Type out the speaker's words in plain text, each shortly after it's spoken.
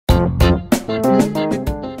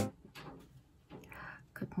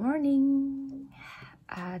morning.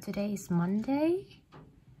 Today is Monday,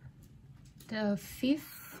 the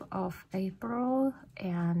 5th of April,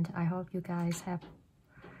 and I hope you guys have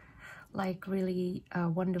like really a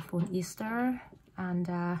wonderful Easter. And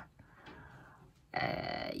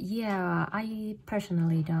yeah, I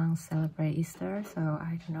personally don't celebrate Easter, so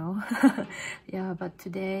I don't know. Yeah, but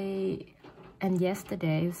today and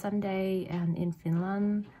yesterday, Sunday, and in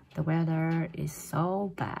Finland, the weather is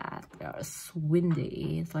so bad. It's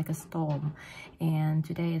windy, it's like a storm. And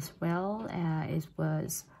today as well, it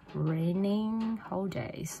was raining whole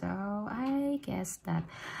day. So I guess that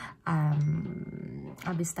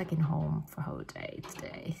I'll be stuck in home for whole day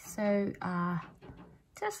today. So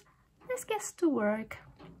just let's get to work.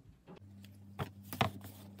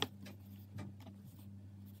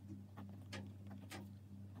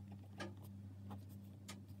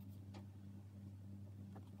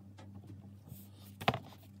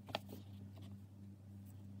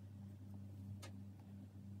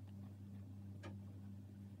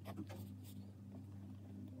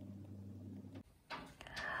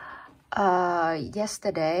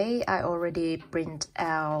 Yesterday I already print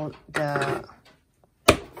out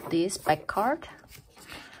this back card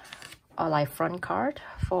or like front card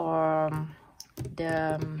for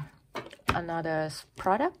the another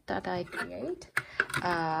product that I create.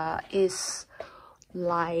 Is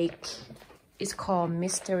like, it's called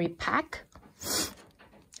mystery pack.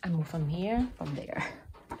 I move from here, from there.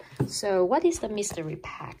 So what is the mystery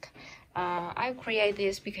pack? I create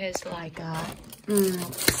this because like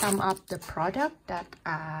some of the product that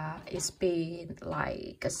is being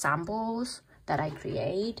like samples that I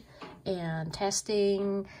create and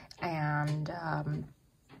testing, and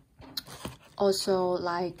also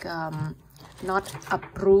like not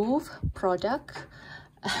approved product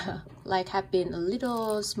like have been a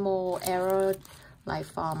little small error, like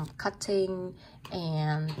from cutting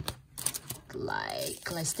and like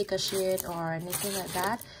sticker sheet or anything like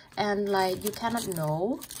that, and like you cannot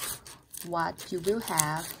know what you will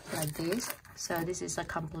have like this. So this is a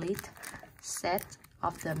complete set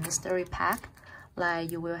of the mystery pack.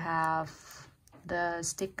 Like you will have the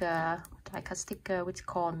sticker, like a sticker which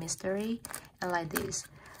called mystery, and like this.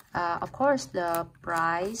 Of course the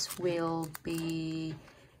price will be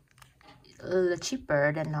a little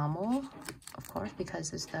cheaper than normal, of course,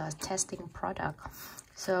 because it's the testing product.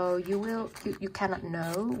 So you cannot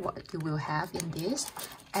know what you will have in this,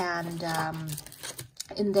 and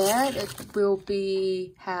in there it will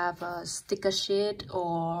be have a sticker sheet,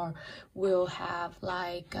 or will have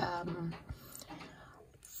like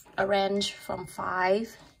a range from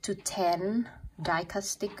 5 to 10 die cut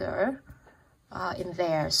sticker in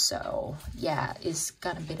there. So yeah, it's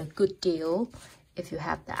gonna be a good deal if you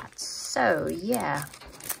have that. So yeah,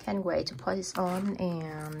 can't wait to put this on.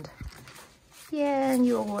 And yeah, and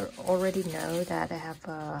you already know that I have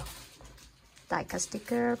a die cut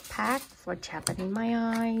sticker pack for Japanese my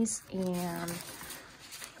eyes, and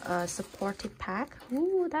a supportive pack.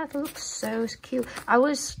 Ooh, that looks so cute. I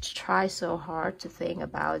was try so hard to think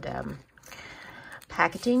about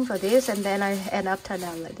packaging for this, and then I end up turning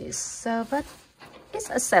out like this. So, but it's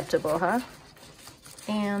acceptable, huh?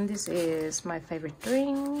 And this is my favorite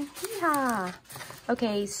drink. Yeah.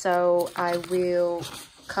 Okay, so I will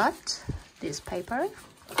cut this paper.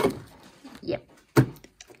 Yep.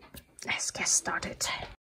 Let's get started.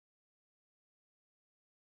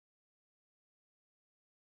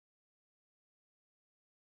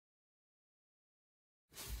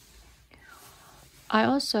 I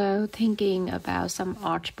also thinking about some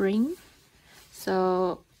art bring.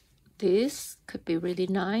 So this could be really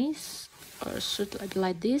nice, or should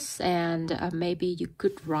like this, and maybe you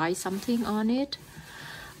could write something on it,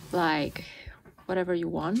 like whatever you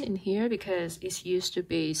want in here, because it used to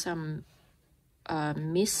be some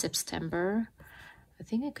Miss September. I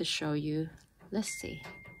think I could show you. Let's see.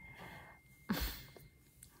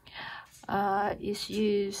 It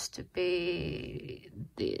used to be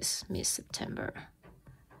this Miss September,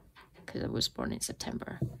 because I was born in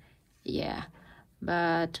September. Yeah,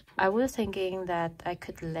 but I was thinking that I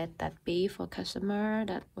could let that be for customer,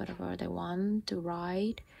 that whatever they want to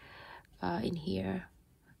write in here.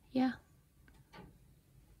 Yeah,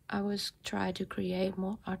 I was trying to create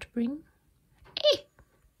more art bring.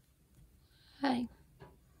 Hi.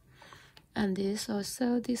 And this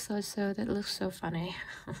also, that looks so funny.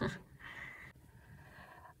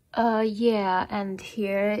 Yeah, and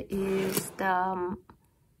here is the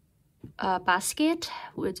basket,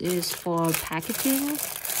 which is for packaging,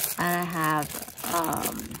 and I have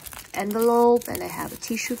envelope, and I have a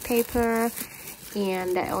tissue paper,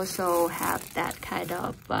 And I also have that kind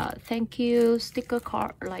of thank you sticker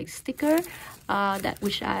card, like sticker, that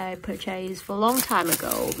which I purchased for a long time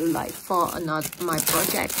ago, like for another my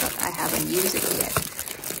project, but I haven't used it yet.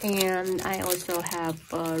 And I also have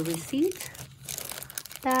a receipt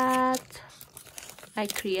that I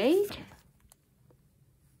create.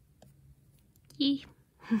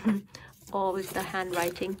 All with the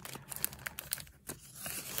handwriting.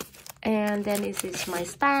 And then this is my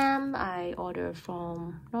stamp I ordered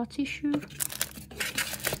from Not Issue.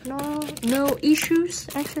 No issues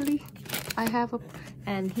actually. I have a,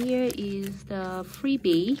 and here is the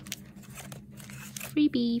freebie.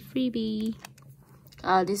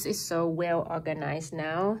 This is so well organized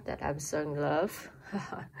now that I'm so in love.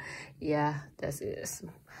 Yeah, this is.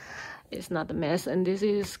 It's not a mess, and this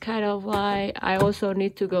is kind of why I also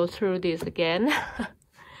need to go through this again.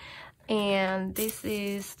 And this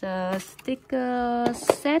is the sticker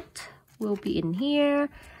set, will be in here.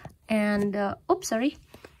 And oops, sorry.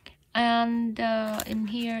 And in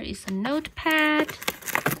here is a notepad,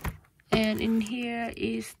 and in here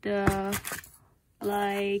is the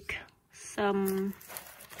like some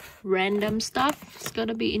random stuff. It's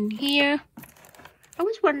gonna be in here. I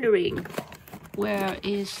was wondering where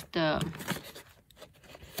is the,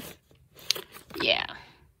 yeah.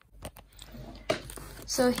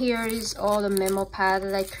 So here is all the memo pad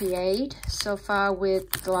that I create so far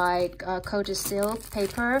with like coated silk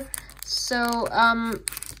paper. So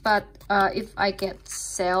but if I get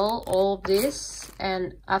sell all of this,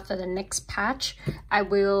 and after the next patch I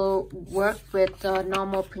will work with the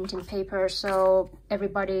normal printing paper so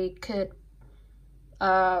everybody could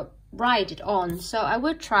write it on. So I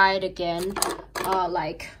will try it again,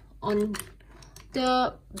 like on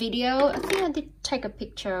the video. I think I did take a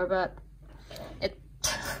picture, but it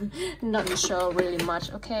not show really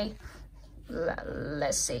much. Okay,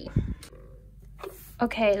 let's see.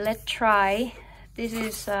 Okay, let's try. This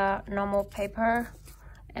is normal paper,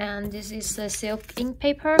 and this is the silk ink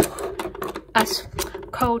paper, as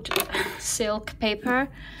coat silk paper.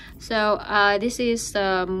 So this is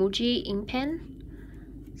the Muji ink pen.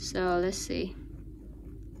 So let's see.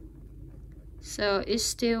 So it's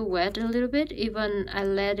still wet a little bit, even I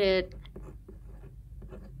let it.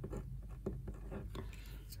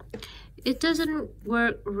 It doesn't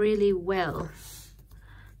work really well.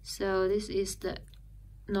 So this is the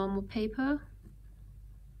normal paper.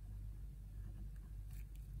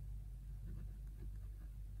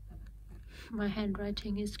 My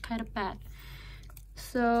handwriting is kind of bad.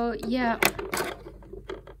 So yeah.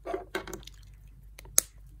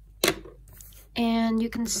 And you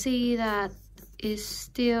can see that it's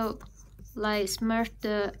still like smudged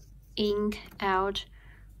the ink out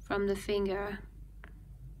from the finger.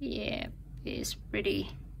 Yeah, it's pretty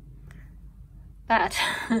bad.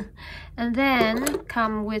 And then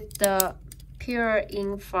come with the pure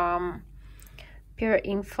ink from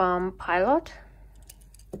Pilot,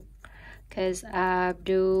 because I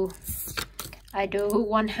do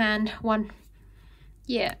one hand, one,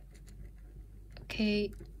 yeah.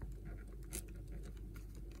 Okay.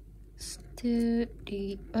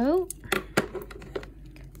 Studio.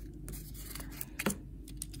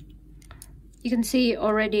 You can see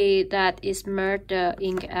already that it's merged the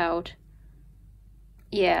ink out.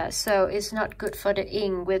 Yeah, so it's not good for the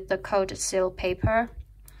ink with the coated silk paper.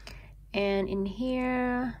 And in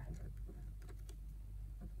here,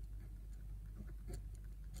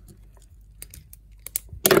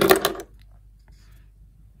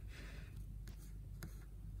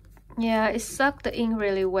 yeah, it sucked the ink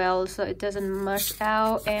really well, so it doesn't mush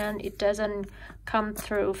out and it doesn't come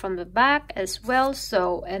through from the back as well.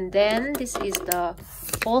 So, and then this is the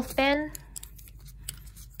ball pen.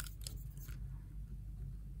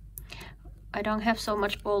 I don't have so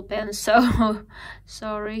much ball pen, so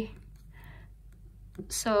sorry.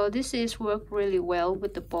 So this is work really well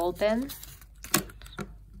with the ball pen.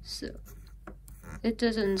 So it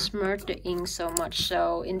doesn't smudge the ink so much.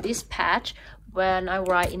 So in this patch, when I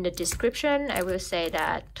write in the description, I will say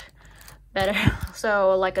that better.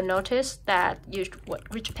 So like a notice that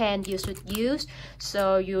which pen you should use,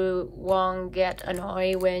 so you won't get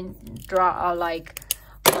annoyed when like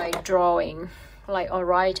drawing, like or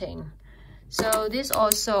writing. So this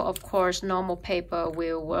also, of course, normal paper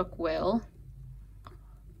will work well.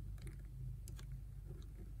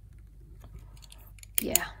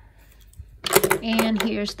 Yeah. And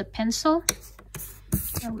here's the pencil.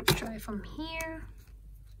 I will try from here.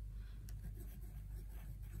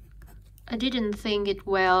 I didn't think it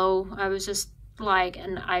well. I was just like,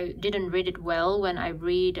 and I didn't read it well when I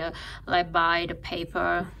read like buy the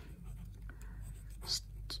paper.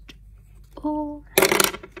 Oh.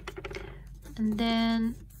 And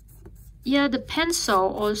then yeah, the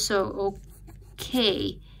pencil also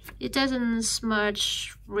okay. It doesn't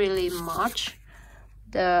smudge really much.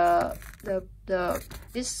 This,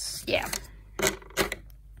 yeah.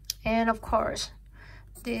 And of course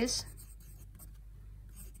this.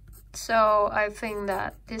 So I think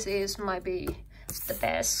that this might be the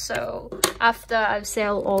best. So after I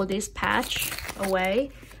sell all this patch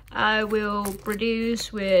away, I will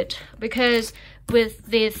produce with, because with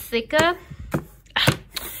the thicker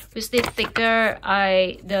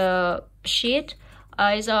the sheet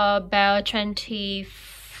is about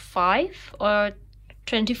 25 or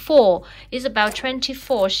 24. It's about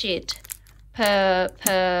 24 sheet per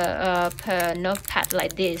notepad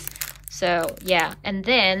like this. So yeah, and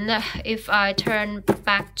then if I turn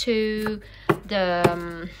back to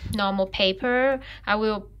the normal paper, I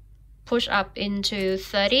will push up into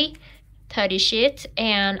 30 sheets,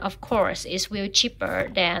 and of course it will cheaper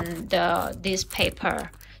than this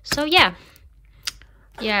paper. So yeah,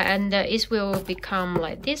 and it will become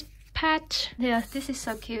like this patch. Yeah, this is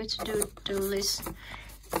so cute to do this,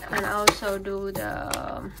 and I also do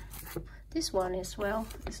this one as well.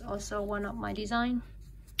 It's also one of my design.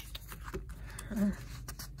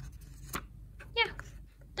 Yeah,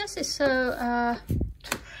 this is so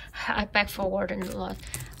I back forward a lot.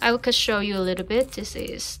 I will show you a little bit. This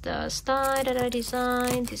is the style that I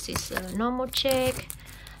designed. This is a normal check.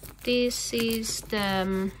 This is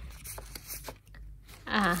the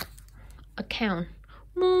account.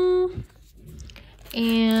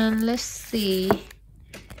 And let's see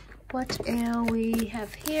what else we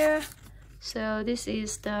have here. So this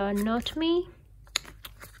is the Not Me.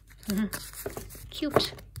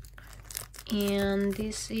 Cute. And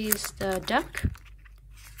this is the duck,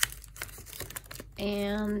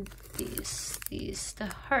 and this is the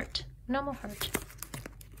heart, normal heart.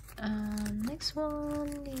 Next one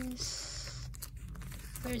is,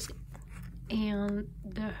 where is it? And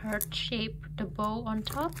the heart shape, the bow on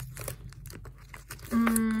top.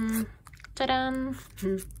 Ta-da!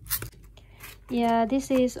 Yeah,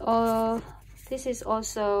 this is all. This is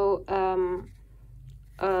also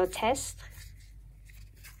a test.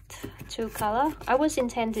 Two color. I was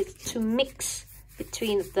intended to mix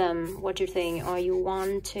between them. What do you think? Or you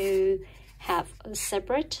want to have a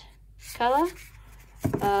separate color?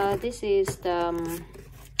 This is the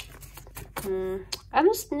I'm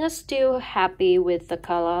not still happy with the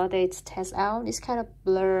color that it's test out. It's kind of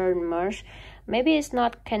blur and merge. Maybe it's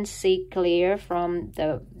not can see clear from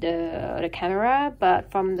the camera,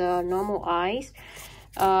 but from the normal eyes,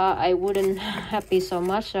 I wouldn't happy so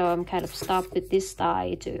much, so I'm kind of stopped with this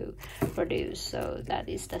style to produce. So that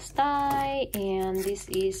is the style, and this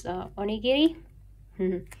is onigiri.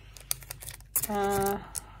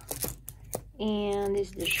 And this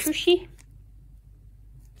is the sushi.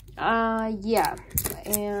 Yeah,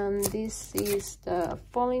 and this is the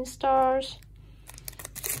falling stars,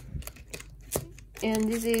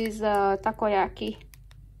 and this is takoyaki.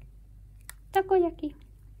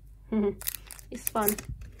 It's fun.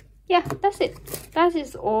 Yeah, that's it. That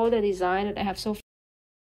is all the design that I have so far.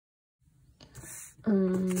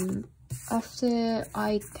 After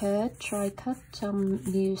I try cut some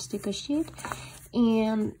new sticker sheet,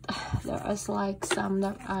 and there is like some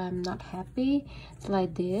that I'm not happy. It's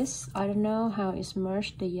like this. I don't know how it's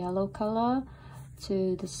merged the yellow color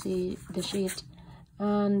to the sheet,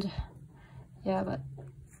 and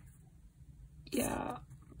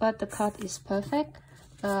but the cut is perfect.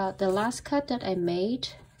 The last cut that I made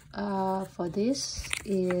for this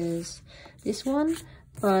is this one,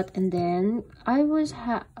 and then I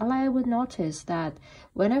would notice that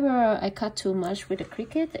whenever I cut too much with the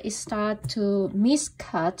Cricut, it start to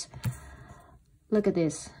miscut. Look at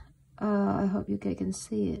this. I hope you guys can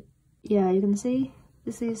see it. Yeah, you can see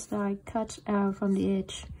this is like cut out from the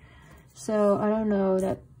edge. So I don't know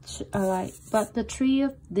that I like, but the tree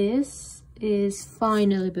of this is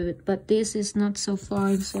fine a little bit, but this is not so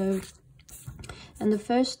fine. So, and the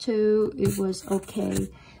first two, it was okay.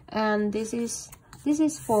 And this is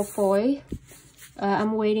for foil.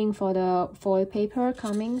 I'm waiting for the foil paper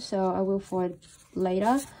coming, so I will foil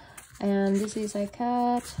later. And this is I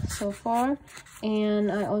cut so far,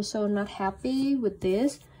 and I also not happy with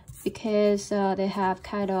this because they have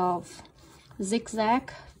kind of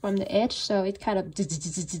zigzag from the edge, so it kind of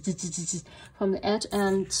from the edge,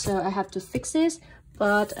 and so I have to fix this.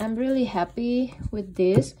 But I'm really happy with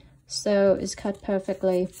this, so it's cut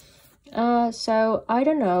perfectly. So I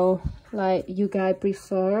don't know, like you guys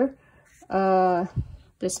prefer the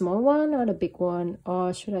small one or the big one,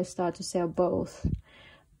 or should I start to sell both?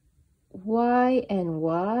 Why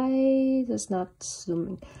does not zoom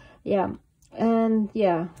in? Yeah, And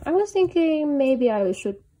yeah, I was thinking maybe I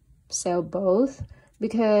should sell both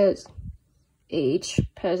because each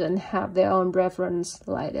person have their own preference,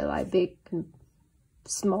 like they like big and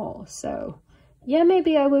small. So yeah,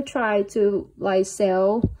 maybe I will try to like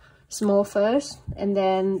sell small first and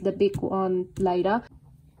then the big one later.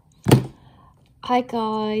 Hi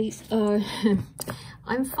guys,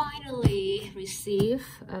 I'm finally received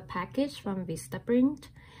a package from Vistaprint.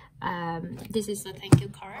 This is a thank you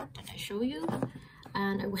card that I show you,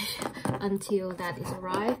 and I wait until that is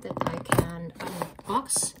arrived that I can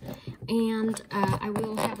unbox. And I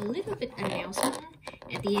will have a little bit announcement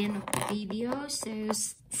at the end of the video, so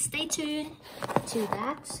stay tuned to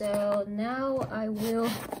that. So now I will,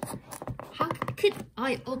 how could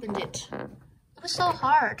I open it? It was so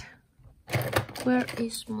hard. Where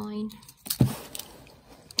is mine?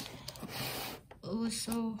 It was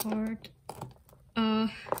so hard.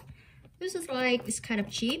 This is like, it's kind of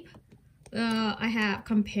cheap. I have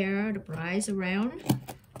compared the price around,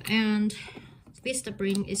 and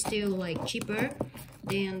Vistaprint is still like cheaper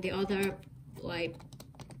than the other like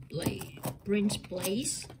print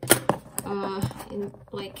place. In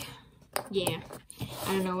like, yeah,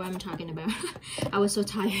 I don't know what I'm talking about. I was so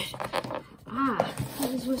tired.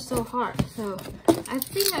 This was so hard, so I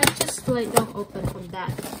think I just like don't open from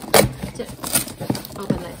that. Just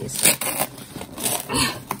open like this.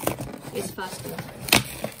 It's faster.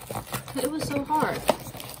 It was so hard,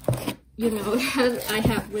 you know. I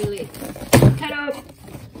have really kind of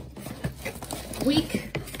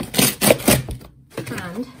weak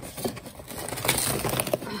hand.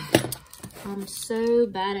 I'm so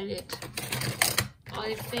bad at it.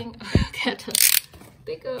 I think I get a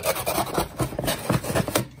bigger.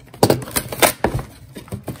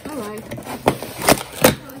 Alright,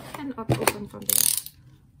 I cannot open from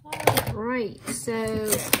there. Alright,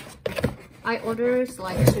 so I ordered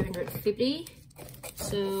like 250.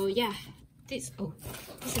 So yeah, this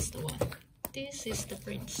is the one. This is the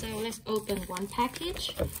print. So let's open one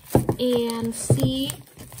package and see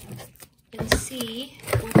what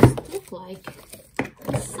it looks like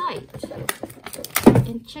inside,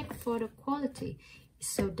 and check for the quality. It's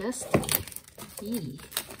so dusty. Eee.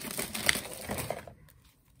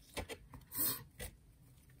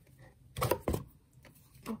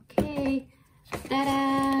 Okay,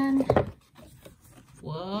 ta-da!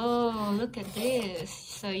 Whoa, look at this.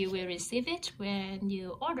 So you will receive it when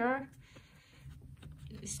you order.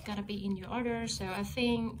 It's gonna be in your order, so I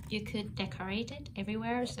think you could decorate it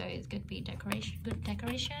everywhere, so it could be good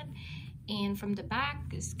decoration. And from the back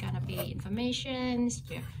it's gonna be information,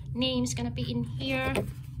 your name's gonna be in here.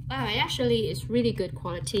 Wow, it actually is really good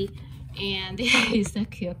quality. And this is the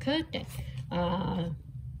QR code that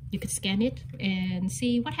you could scan it and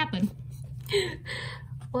see what happened.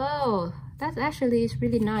 Wow, that actually is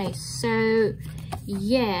really nice. So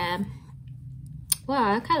yeah,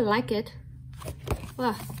 wow, I kind of like it.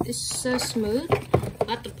 Wow, it's so smooth.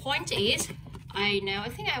 But the point is, I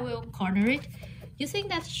think I will corner it. You think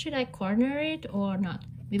that should I corner it or not?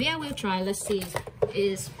 Maybe I will try. Let's see.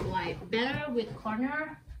 Is like better with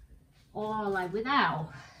corner or like without?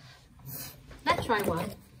 Let's try one.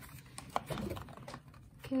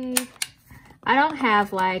 Okay. I don't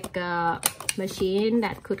have like a machine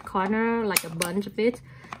that could corner like a bunch of it,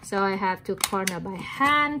 so I have to corner by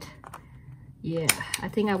hand. Yeah, I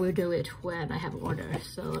think I will do it when I have order,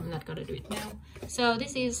 so I'm not gonna do it now. So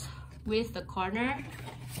this is with the corner,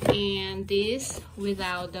 and this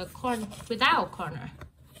without the corner.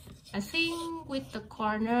 I think with the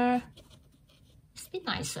corner it's a bit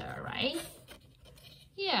nicer, right?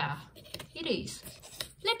 Yeah, it is.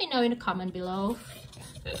 Let me know in the comment below.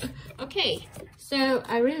 Okay, so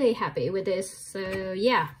I'm really happy with this. So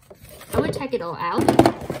yeah, I will take it all out.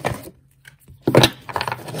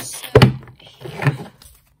 So here,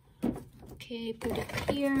 okay, put it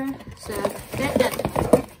here. So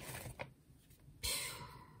that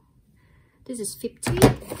this is 50.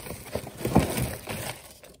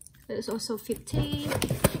 There's also 50,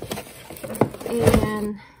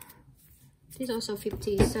 and this is also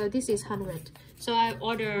 50. So this is 100. So I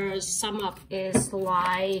ordered sum up is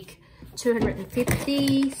like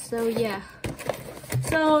 250. So yeah,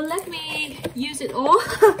 so let me use it all.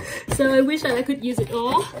 So I wish that I could use it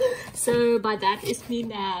all. So by that it means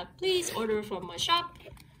that please order from my shop.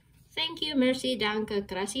 Thank you, merci, danke,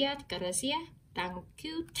 gracias, thank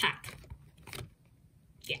you, tak.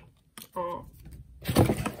 Yeah.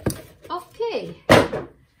 Okay.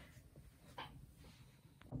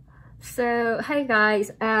 So hey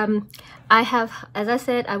guys, I have, as I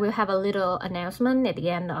said, I will have a little announcement at the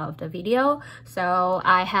end of the video. So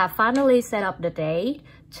I have finally set up the date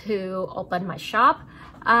to open my shop.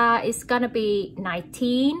 It's gonna be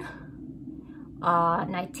 19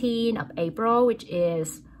 of April, which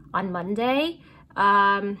is on Monday.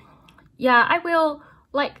 Yeah, I will,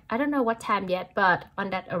 like, I don't know what time yet, but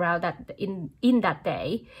on that, around that, in that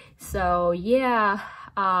day. So yeah,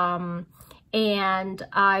 and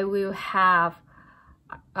I will have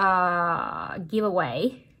a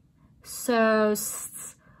giveaway. So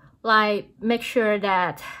like, make sure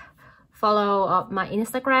that follow up my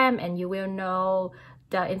Instagram and you will know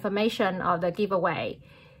the information of the giveaway.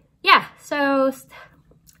 Yeah, so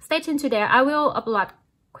stay tuned to there. I will upload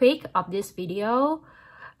quick of this video.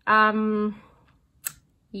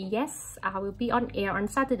 Yes, I will be on air on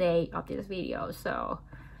Saturday of this video, so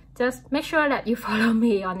just make sure that you follow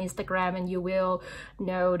me on Instagram and you will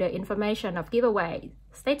know the information of giveaway.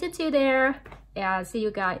 Stay tuned to there, and see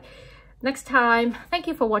you guys next time. Thank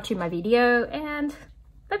you for watching my video, and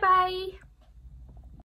bye bye.